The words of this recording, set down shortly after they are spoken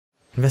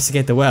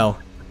Investigate the well.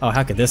 Oh,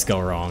 how could this go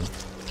wrong?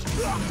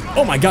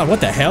 Oh my god,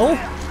 what the hell?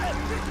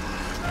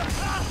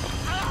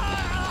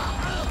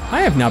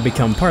 I have now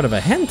become part of a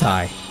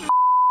hentai.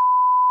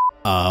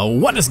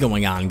 What is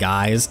going on,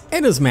 guys?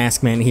 It is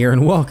Maskman here,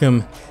 and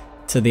welcome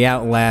to the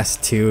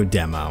Outlast 2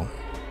 demo.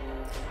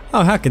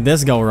 Oh, how could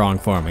this go wrong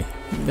for me?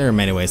 There are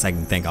many ways I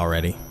can think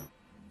already.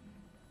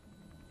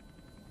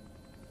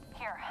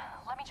 Here,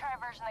 let me try a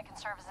version that can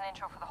serve as an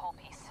intro for the whole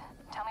piece.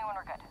 Tell me when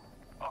we're good.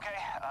 Okay,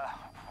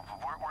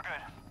 we're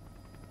good.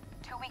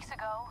 2 weeks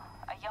ago,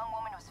 a young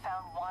woman was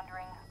found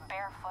wandering,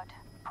 barefoot,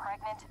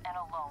 pregnant, and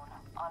alone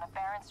on a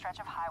barren stretch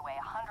of highway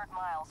 100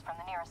 miles from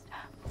the nearest...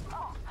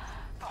 Oh,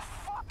 The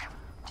fuck?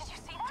 did you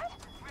see that?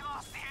 We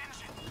lost the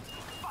engine.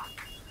 Fuck.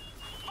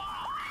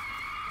 Fuck.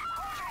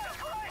 Jesus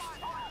Christ!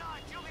 I'm not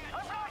you!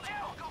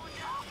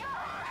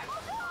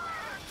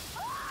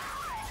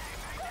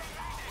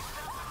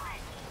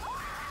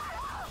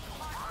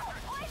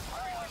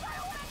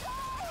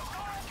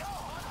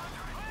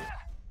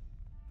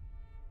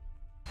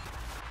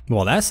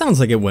 Well, that sounds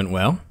like it went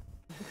well.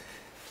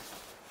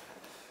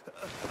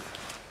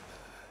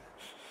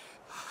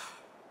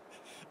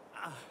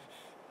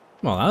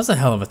 Well, that was a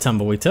hell of a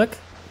tumble we took.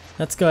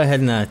 Let's go ahead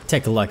and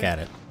take a look at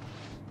it.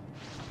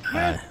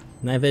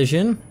 Night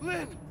vision?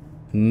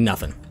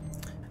 Nothing.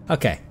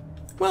 Okay.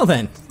 Well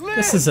then,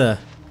 this is a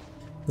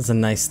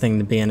nice thing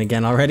to be in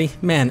again already.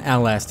 Man,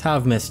 Outlast, how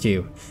I've missed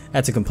you.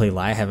 That's a complete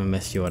lie. I haven't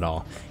missed you at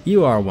all.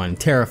 You are one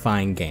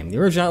terrifying game. The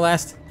original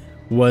Outlast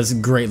was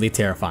greatly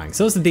terrifying.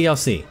 So is the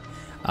DLC.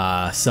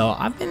 So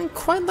I've been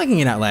quite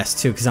looking at Outlast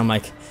 2 because I'm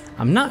like,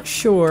 I'm not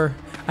sure.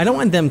 I don't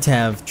want them to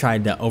have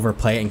tried to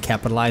overplay it and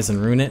capitalize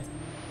and ruin it.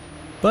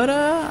 But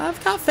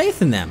I've got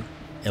faith in them.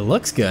 It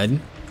looks good.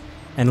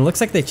 And it looks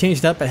like they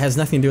changed up. It has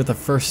nothing to do with the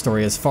first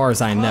story as far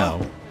as I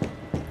know.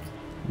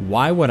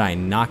 Why would I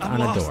knock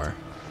on a door?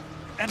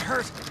 And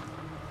hurt.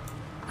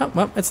 Oh,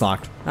 well, it's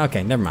locked.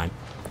 Okay, never mind.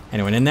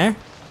 Anyone in there?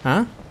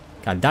 Huh?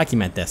 Gotta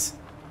document this.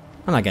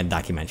 I'm not gonna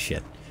document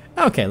shit.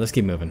 Okay, let's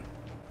keep moving.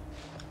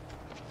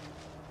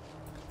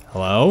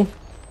 Hello?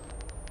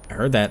 I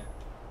heard that.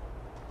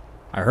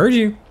 I heard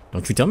you.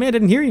 Don't you tell me I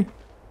didn't hear you.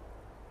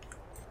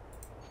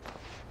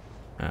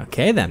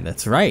 Okay then,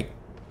 that's right.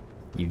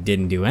 You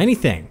didn't do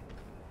anything.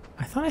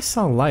 I thought I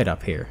saw light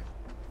up here.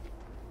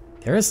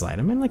 There is light.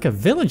 I'm in like a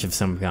village of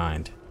some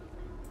kind.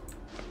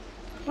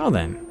 Well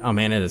then. Oh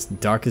man, it is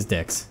dark as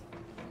dicks.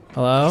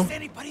 Hello? Is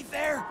anybody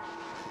there?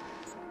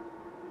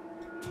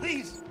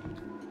 Please.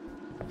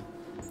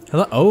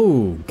 Hello?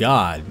 Oh,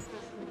 God.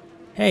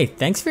 Hey,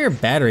 thanks for your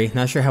battery.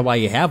 Not sure why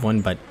you have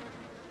one, but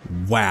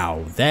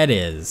wow, that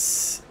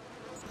is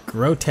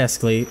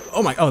grotesquely...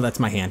 Oh, that's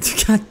my hand.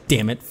 God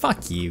damn it.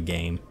 Fuck you,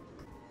 game.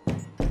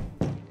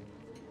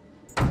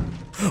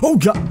 Oh,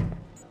 God.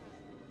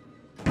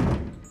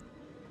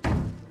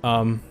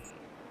 I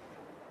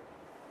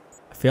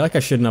feel like I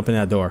shouldn't open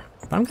that door,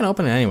 but I'm gonna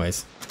open it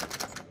anyways.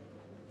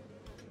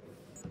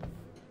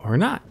 Or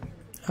not.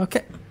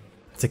 Okay.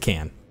 It's a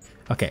can.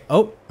 Okay.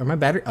 Oh, are my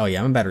battery? Oh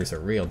yeah, my batteries are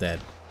real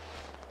dead.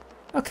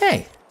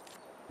 Okay.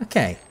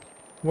 Okay.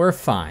 We're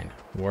fine.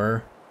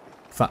 We're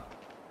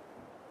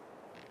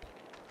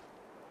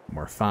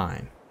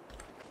fine.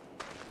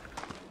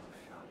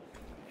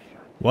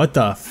 What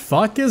the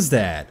fuck is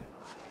that?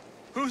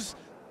 Who's...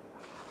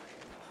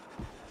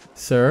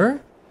 Sir?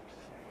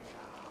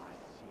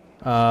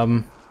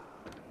 I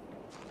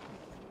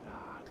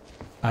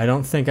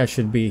don't think I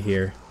should be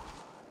here.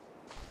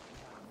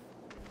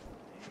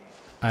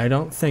 I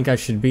don't think I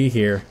should be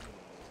here.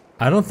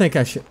 I don't think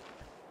I should...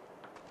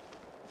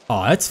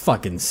 Oh, that's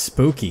fucking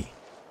spooky.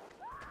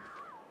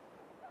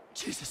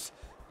 Jesus.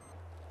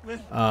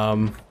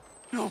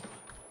 No.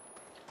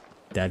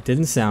 That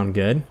didn't sound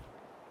good.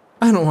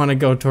 I don't want to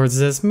go towards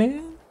this,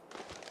 man.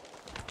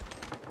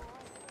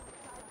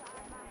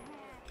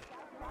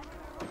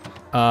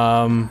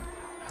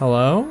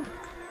 Hello?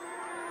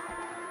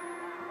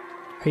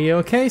 Are you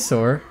okay,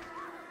 sir?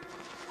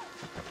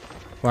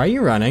 Why are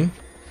you running?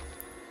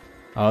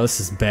 Oh, this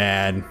is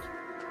bad.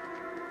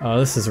 Oh,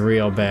 this is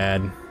real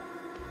bad.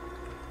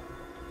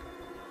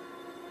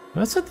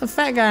 What's with the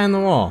fat guy on the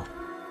wall?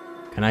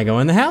 Can I go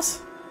in the house?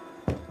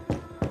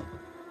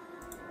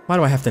 Why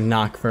do I have to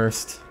knock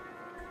first?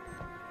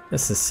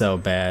 This is so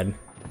bad.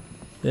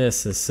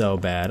 This is so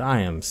bad.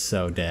 I am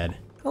so dead.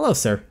 Hello,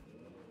 sir.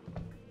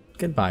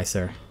 Goodbye,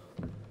 sir.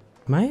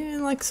 Am I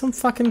in like some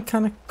fucking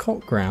kind of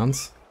cult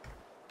grounds?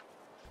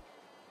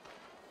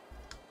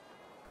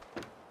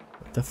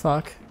 What the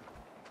fuck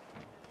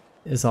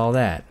is all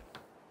that?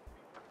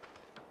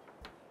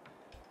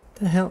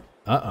 The hell?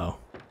 Uh-oh.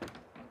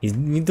 He's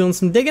doing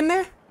some digging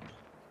there?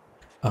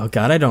 Oh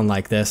god, I don't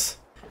like this.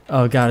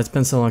 Oh god, it's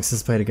been so long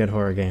since I played a good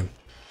horror game.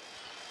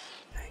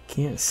 I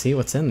can't see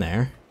what's in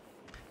there.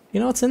 You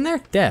know what's in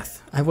there?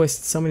 Death. I've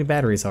wasted so many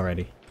batteries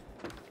already.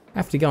 I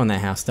have to go in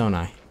that house, don't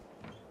I?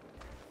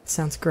 It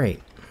sounds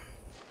great.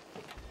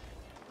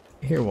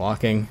 You're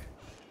walking.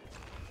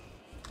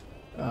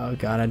 Oh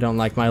god, I don't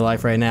like my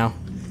life right now.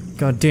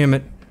 God damn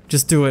it.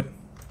 Just do it.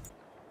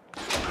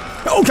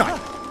 Oh god!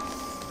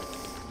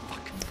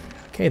 Fuck.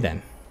 Okay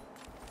then.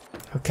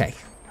 Okay,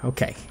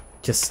 okay.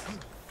 Just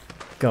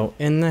go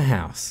in the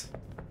house.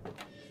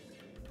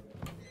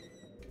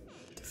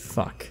 The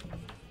fuck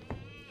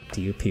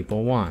do you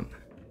people want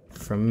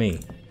from me?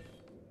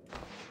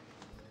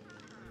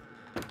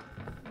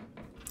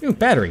 Ooh,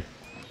 battery.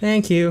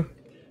 Thank you.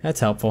 That's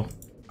helpful.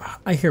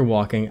 I hear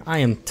walking. I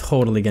am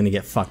totally gonna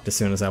get fucked as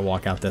soon as I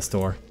walk out this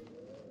door.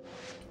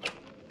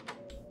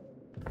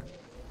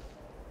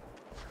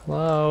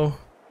 Hello?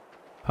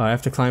 Oh, I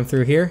have to climb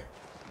through here?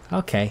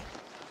 Okay.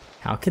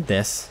 How could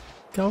this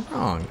go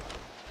wrong?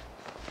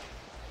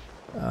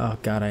 Oh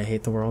god, I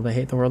hate the world. I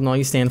hate the world and all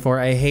you stand for.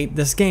 I hate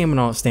this game and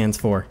all it stands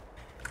for.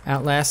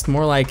 Outlast,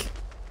 more like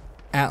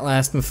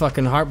Outlast my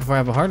fucking heart before I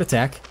have a heart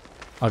attack.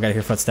 Oh, I gotta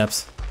hear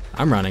footsteps.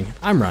 I'm running.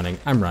 I'm running.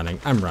 I'm running.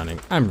 I'm running.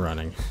 I'm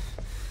running.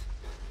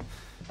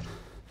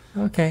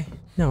 Okay.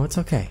 No, it's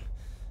okay.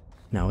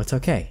 No, it's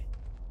okay.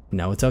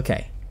 No, it's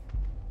okay.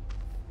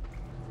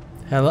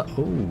 Hello.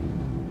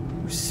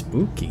 Ooh,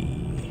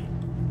 spooky.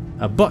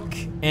 A book,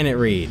 and it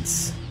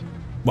reads.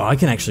 Well, I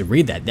can actually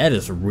read that. That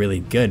is really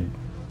good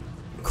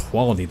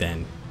quality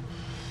then.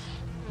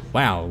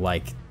 Wow,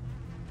 like,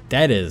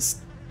 that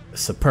is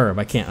superb.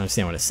 I can't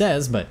understand what it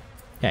says, but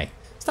hey,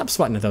 stop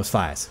sweating at those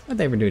flies. What'd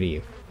they ever do to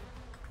you?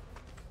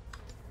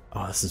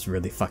 Oh, this is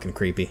really fucking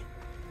creepy.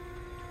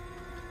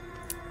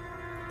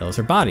 Those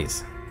are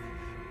bodies.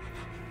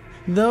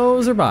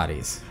 Those are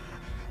bodies.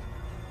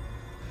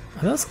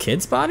 Are those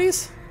kids'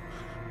 bodies?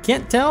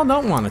 Can't tell,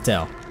 don't want to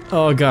tell.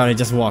 Oh god, I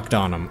just walked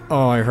on them.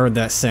 Oh, I heard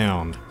that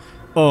sound.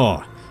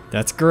 Oh,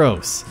 that's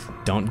gross.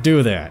 Don't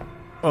do that.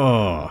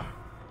 Oh.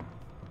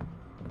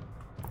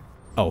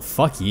 Oh,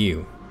 fuck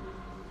you.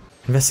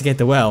 Investigate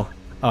the well.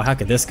 Oh, how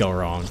could this go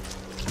wrong?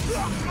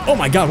 Oh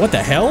my god, what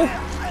the hell?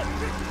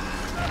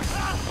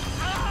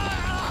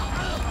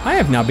 I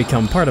have now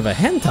become part of a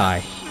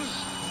hentai.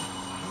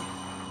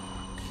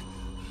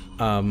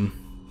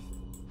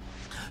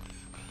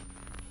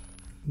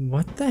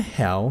 What the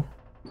hell?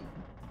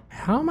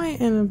 How am I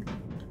in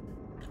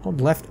a...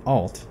 Hold left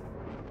alt.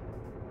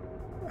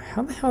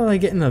 How the hell did I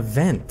get in a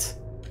vent?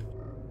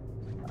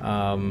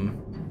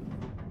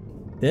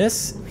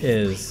 This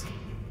is...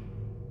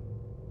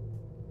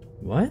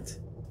 What?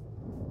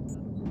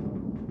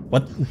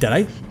 What?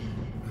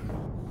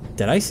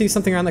 Did I see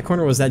something around that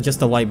corner, or was that just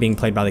the light being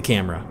played by the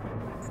camera?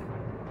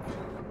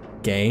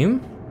 Game?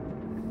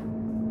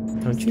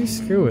 Don't you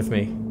screw with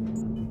me.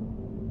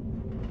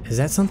 Is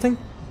that something?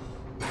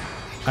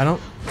 I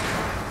don't...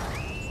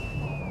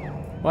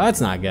 Well,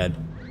 that's not good.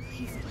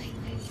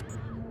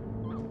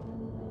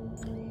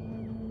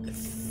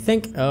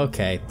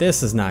 Okay,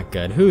 this is not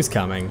good. Who's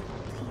coming?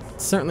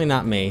 Certainly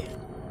not me.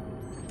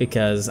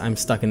 Because I'm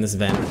stuck in this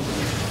vent.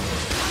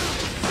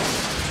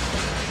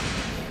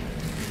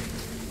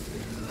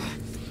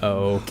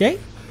 Okay.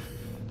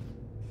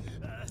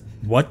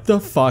 What the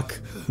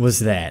fuck was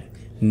that?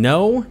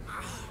 No.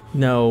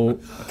 No.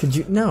 Could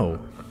you?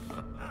 No.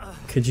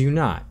 Could you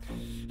not?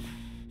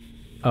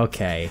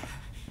 Okay.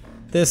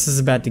 This is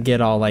about to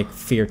get all like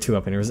Fear 2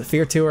 up in here. Was it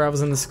Fear 2 where I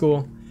was in the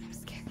school?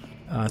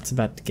 It's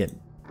about to get...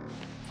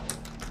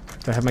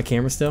 Do I have my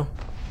camera still?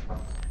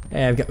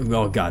 Hey, I've got...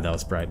 Oh god, that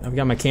was bright. I've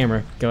got my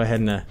camera. Go ahead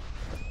and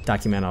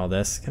document all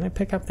this. Can I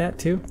pick up that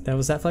too?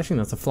 Was that flashing?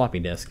 That's a floppy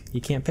disk.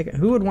 You can't pick it.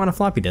 Who would want a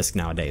floppy disk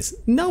nowadays?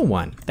 No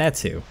one.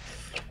 That's who.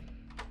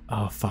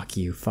 Oh, fuck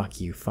you, fuck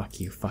you, fuck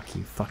you, fuck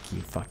you, fuck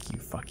you, fuck you,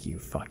 fuck you,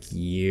 fuck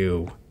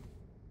you.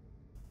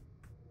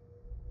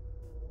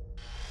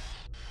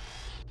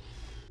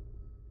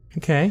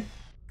 Okay.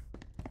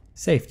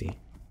 Safety.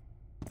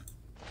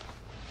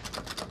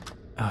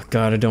 Oh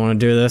god, I don't want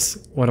to do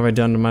this. What have I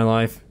done to my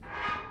life?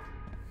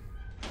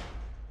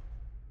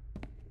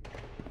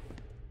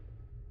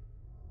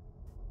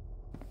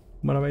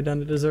 What have I done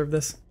to deserve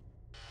this?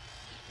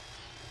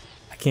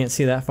 I can't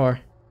see that far.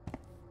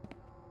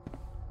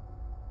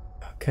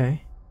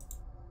 Okay.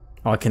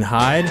 Oh, I can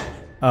hide?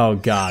 Oh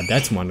god,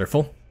 that's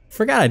wonderful.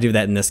 Forgot I do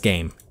that in this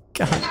game.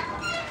 God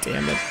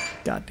damn it.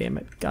 God damn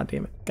it. God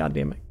damn it. God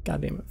damn it.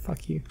 God damn it.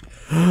 Fuck you.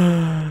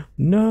 No,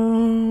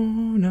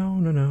 no,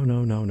 no, no,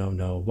 no, no, no,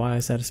 no. Why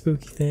is that a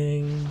spooky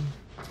thing?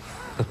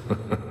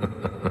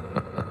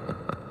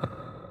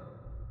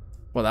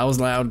 Well, that was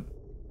loud.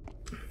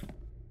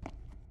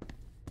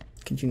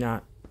 Could you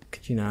not?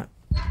 Could you not?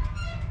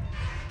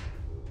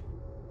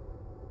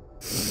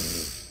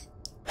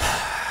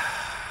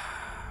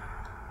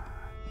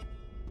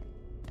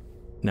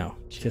 No,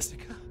 just...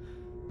 Jessica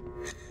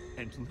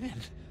and Lynn.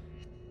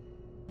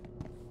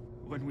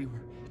 When we were...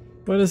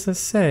 What does this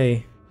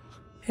say?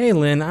 Hey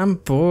Lynn, I'm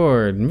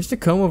bored. Mr.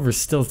 Comover's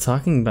still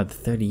talking about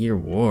the 30-year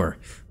war.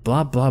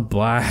 Blah, blah,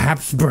 blah.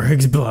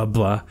 Habsburgs, blah,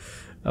 blah.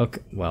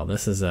 Okay, well,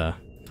 this is this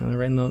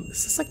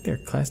is like their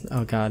class...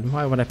 Oh god,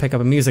 why would I pick up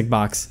a music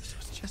box? This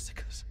was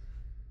Jessica's.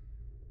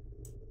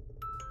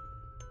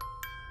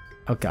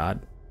 Oh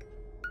god.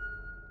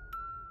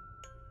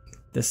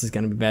 This is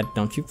gonna be bad.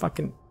 Don't you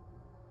fucking...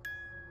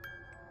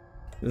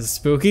 This is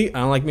spooky. I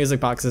don't like music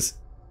boxes.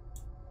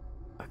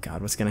 Oh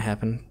god, what's gonna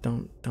happen?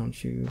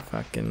 Don't you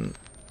fucking...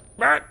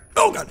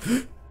 Oh god!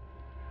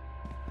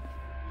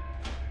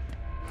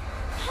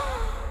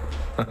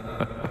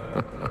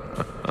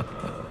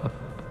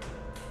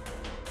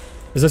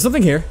 Is there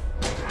something here?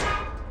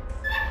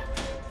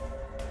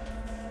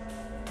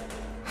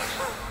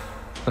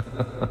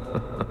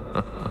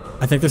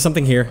 I think there's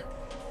something here.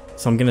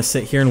 So I'm gonna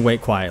sit here and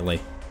wait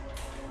quietly.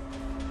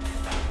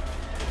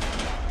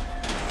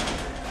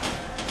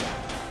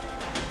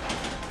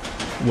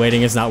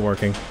 Waiting is not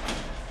working.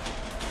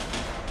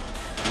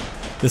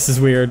 This is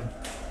weird.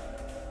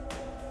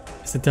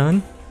 Is it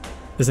done?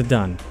 Is it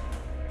done?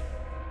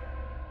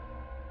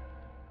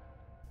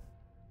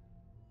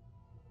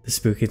 The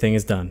spooky thing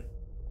is done.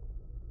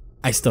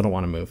 I still don't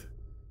want to move.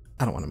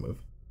 I don't want to move.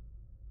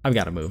 I've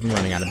got to move. I'm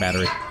running out of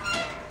battery.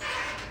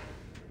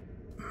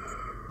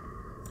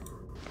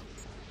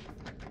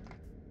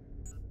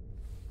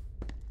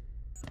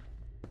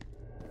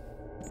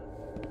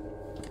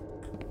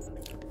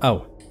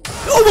 Oh.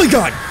 Oh my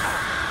god!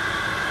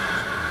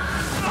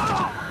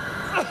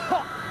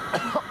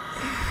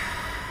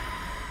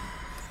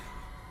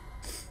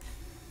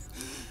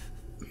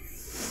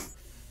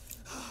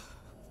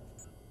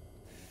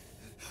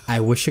 I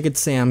wish I could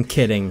say I'm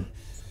kidding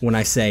when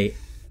I say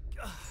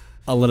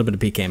a little bit of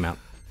pee came out.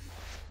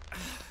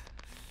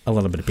 A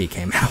little bit of pee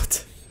came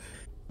out.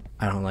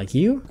 I don't like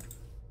you.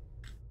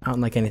 I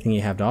don't like anything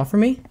you have to offer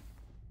me.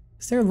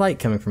 Is there light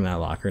coming from that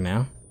locker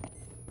now?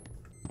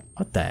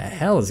 What the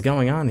hell is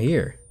going on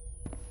here?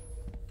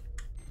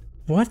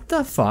 What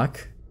the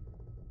fuck?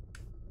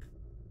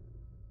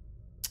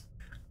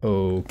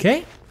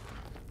 Okay.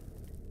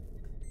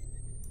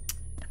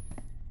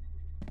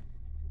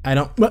 I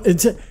don't.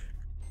 It's.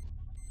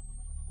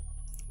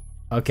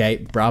 Okay,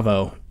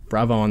 bravo.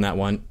 Bravo on that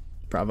one.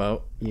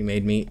 Bravo. You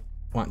made me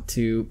want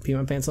to pee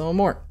my pants a little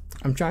more.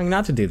 I'm trying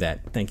not to do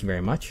that. Thank you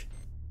very much.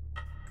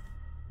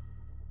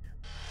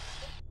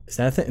 Is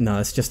that a thing? No,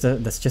 that's just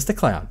a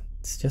cloud.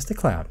 It's just a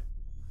cloud.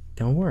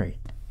 Don't worry.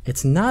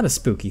 It's not a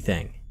spooky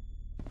thing.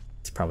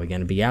 It's probably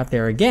going to be out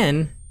there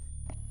again.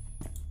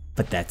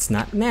 But that's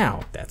not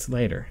now. That's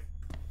later.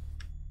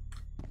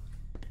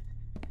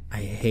 I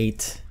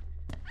hate...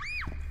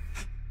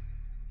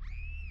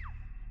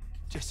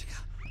 Jessica.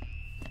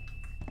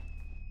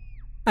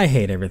 I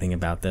hate everything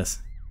about this.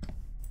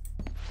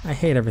 I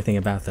hate everything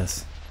about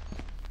this.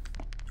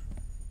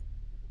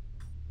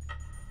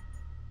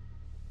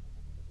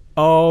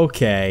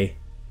 Okay.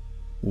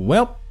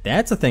 Well,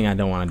 that's a thing I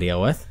don't want to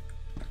deal with.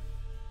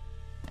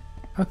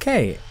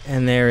 Okay,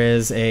 and there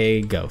is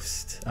a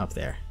ghost up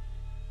there.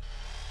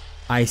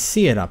 I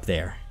see it up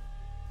there.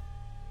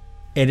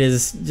 It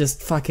is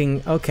just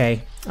fucking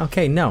okay.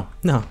 Okay, no.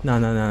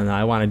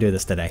 I want to do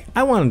this today.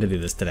 I wanted to do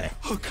this today.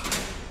 Oh god.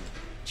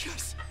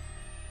 Jess.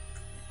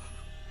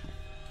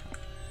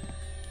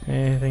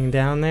 Anything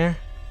down there?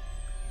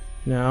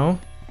 No.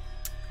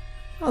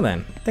 Well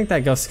then, I think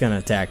that ghost is gonna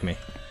attack me.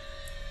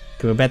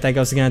 Can we bet that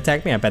ghost is gonna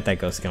attack me? I bet that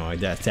ghost is gonna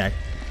attack.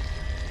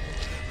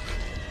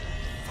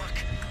 Fuck.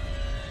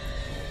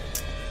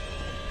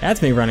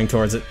 That's me running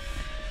towards it.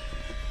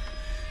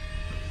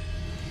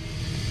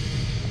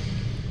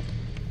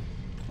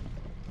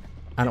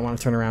 I don't want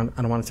to turn around.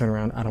 I don't want to turn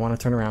around. I don't want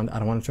to turn around. I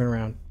don't want to turn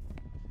around.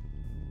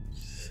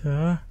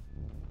 So,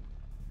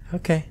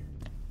 okay.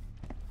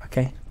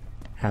 Okay.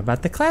 How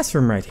about the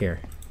classroom right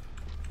here?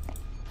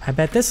 I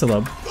bet this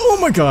will. Oh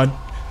my god!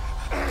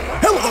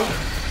 Hello!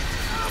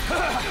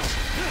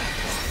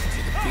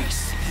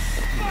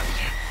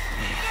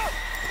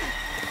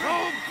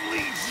 I'll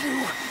bleed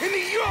you in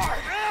the yard.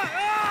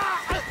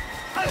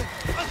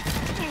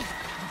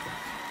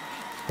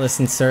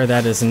 Listen, sir,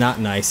 that is not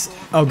nice.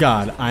 Oh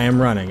god, I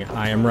am running.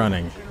 I am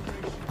running.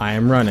 I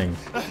am running.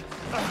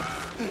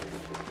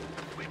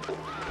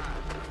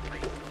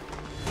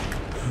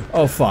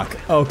 Oh fuck.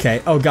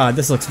 Okay. Oh god,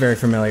 this looks very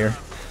familiar.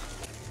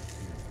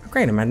 Oh,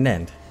 great, I'm at an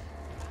end.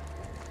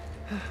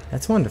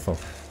 That's wonderful.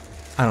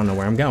 I don't know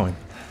where I'm going.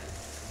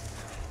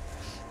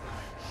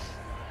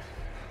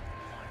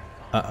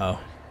 Uh-oh.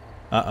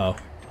 Uh-oh.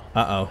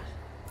 Uh-oh.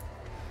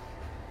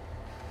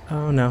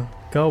 Oh no.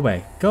 Go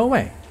away. Go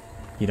away.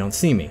 You don't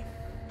see me.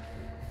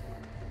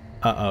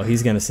 Uh-oh,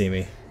 he's gonna see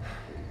me.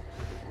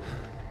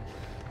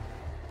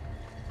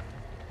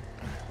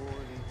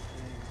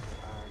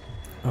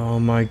 Oh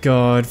my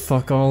god,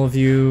 fuck all of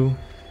you.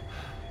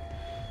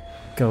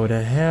 Go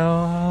to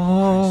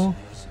hell.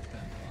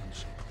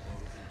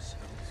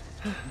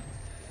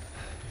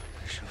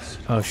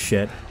 Oh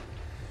shit.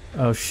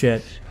 Oh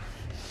shit.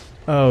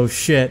 Oh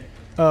shit.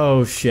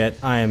 Oh shit.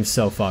 I am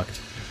so fucked.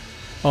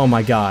 Oh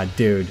my god,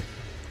 dude.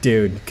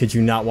 Dude, could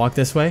you not walk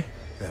this way?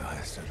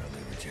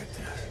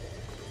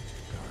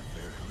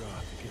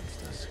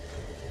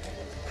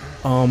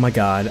 Oh my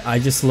god, I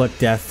just looked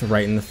death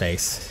right in the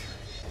face.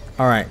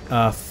 Alright,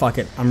 fuck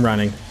it, I'm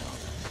running.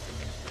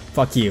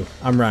 Fuck you,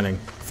 I'm running.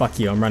 Fuck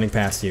you, I'm running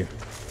past you.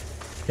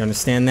 You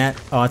understand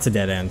that? Oh, it's a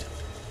dead end.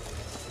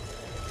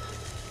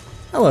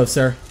 Hello,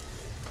 sir.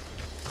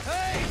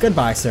 Hey!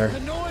 Goodbye, sir. The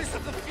noise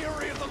of the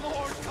fury of the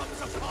Lord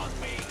comes upon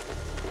me.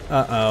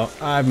 Uh-oh,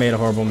 I've made a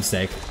horrible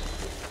mistake.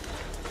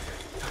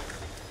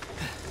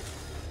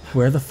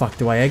 Where the fuck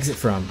do I exit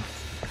from?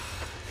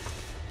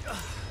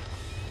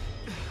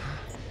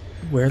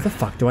 Where the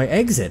fuck do I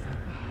exit?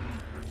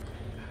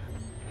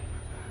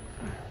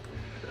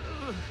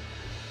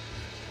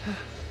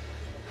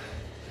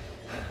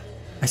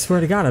 I swear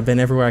to God, I've been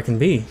everywhere I can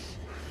be.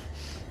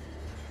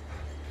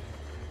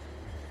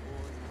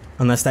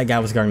 Unless that guy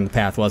was guarding the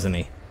path, wasn't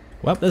he?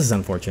 Well, this is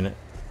unfortunate.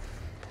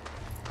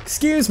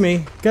 Excuse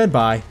me.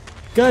 Goodbye.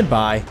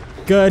 Goodbye.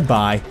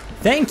 Goodbye.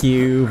 Thank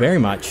you very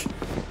much.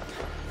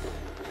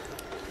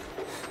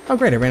 Oh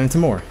great, I ran into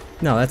more.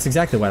 No, that's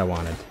exactly what I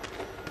wanted.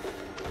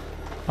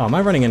 Oh, am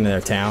I running into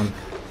their town?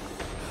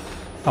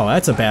 Oh,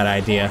 that's a bad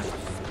idea.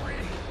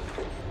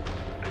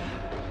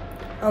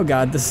 Oh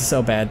god, this is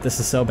so bad. This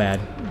is so bad.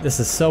 This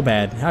is so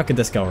bad. How could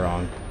this go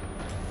wrong?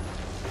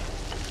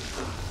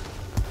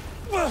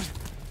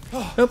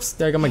 Oops,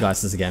 there go my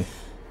glasses again.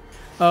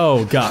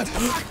 Oh god.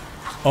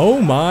 Oh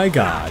my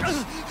god.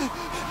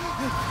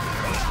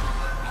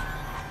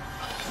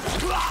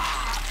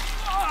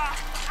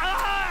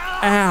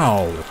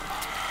 Ow.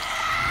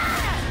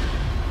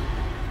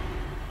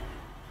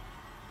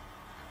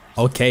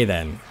 Okay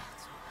then.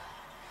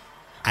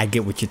 I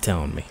get what you're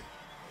telling me.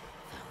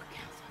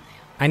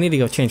 I need to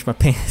go change my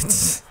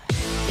pants.